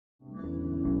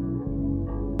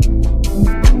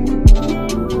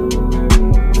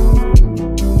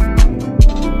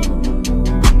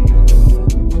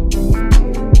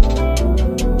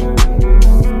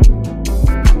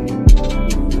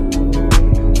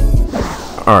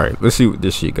Alright, let's see what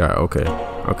this shit got. Okay.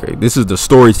 Okay, this is the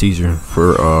story teaser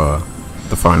for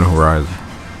the Final Horizon.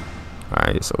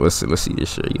 Alright, so let's see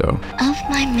this shit, yo. Of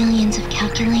my millions of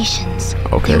calculations,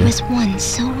 okay, there was one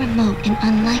so remote and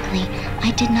unlikely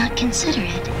I did not consider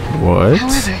it. What?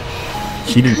 However,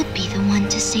 he could be the one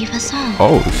to save us all.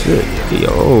 Oh shit.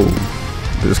 Yo.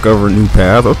 Discover a new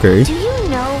path, okay. Do you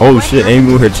know oh shit,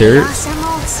 Amy with her chariot?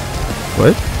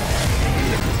 What?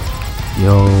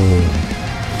 Yo.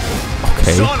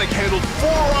 Okay. Sonic handled 4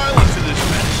 islands in this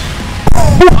mess.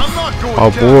 I'm not going oh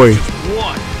down boy. just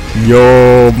one.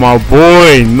 Yo, my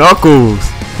boy, Knuckles.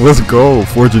 Let's go.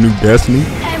 Forge a new destiny.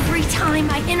 Every time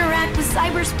I interact with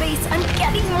cyberspace, I'm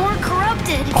getting more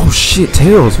corrupted. Oh shit,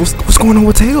 Tails. What's going on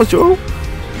with Tails, yo?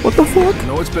 What the fuck? I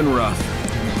know it's been rough.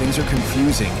 Things are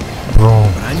confusing.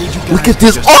 Bro, but I need you guys look at to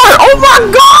this just art. Oh my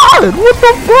god. What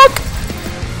the fuck?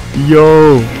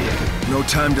 Yo. No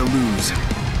time to lose.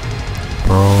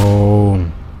 Bro.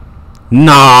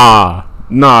 Nah,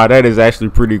 that is actually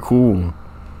pretty cool.